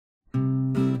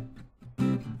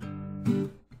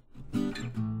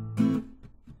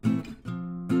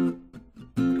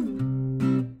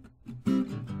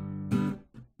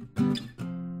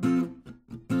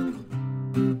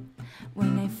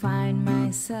find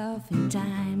myself in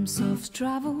times of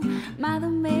trouble, Mother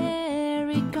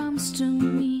Mary comes to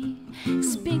me,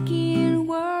 speaking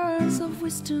words of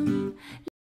wisdom.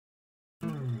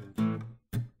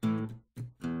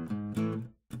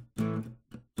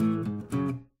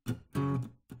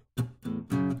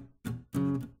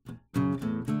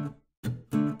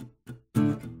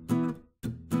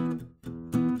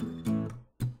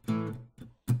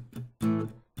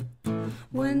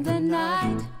 When the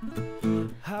night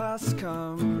has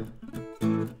come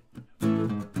and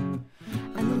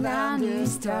the land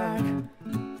is dark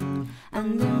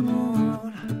and the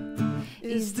moon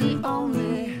is the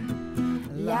only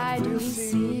light we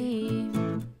see,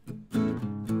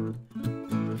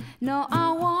 no,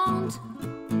 I won't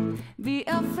be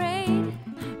afraid.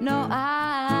 No,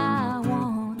 I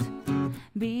won't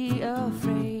be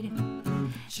afraid.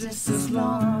 Just as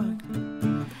long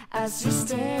as you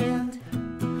stand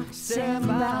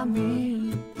by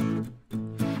me.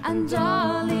 And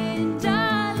darling,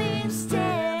 darling,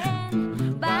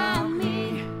 stand by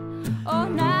me. Oh,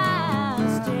 now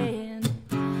stand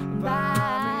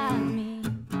by me.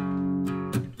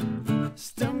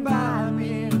 stand by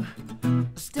me,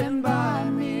 Stand by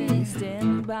me,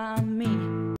 stand by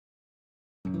me.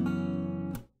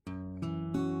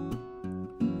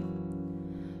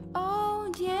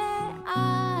 Oh yeah,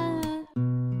 I'll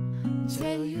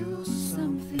tell you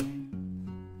something.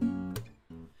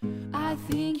 I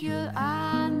think you'll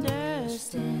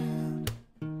understand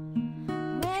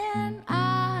when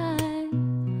I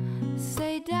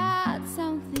say that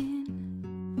something.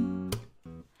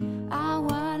 I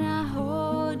wanna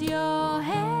hold your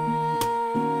hand.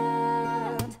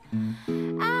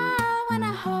 I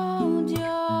wanna hold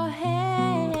your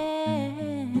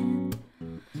hand.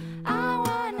 I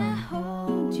wanna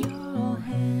hold your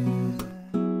hand.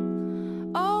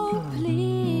 Oh,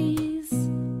 please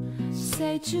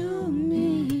say to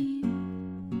me,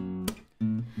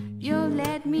 you'll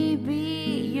let me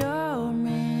be your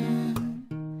man.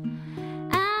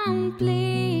 And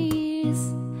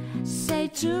please say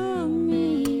to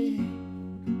me,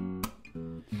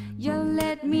 you'll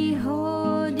let me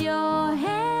hold your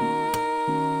hand.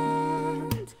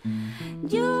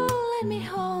 You'll let me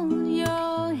hold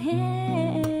your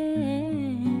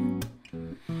hand.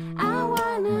 I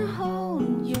wanna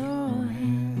hold your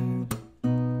hand.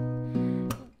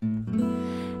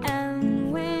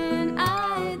 And when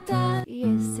I thought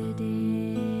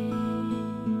yesterday,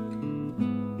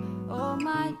 all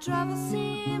my troubles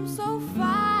seem so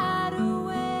far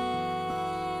away.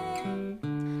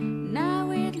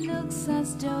 Now it looks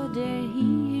as though they're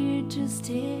here to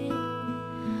stay.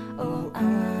 Oh,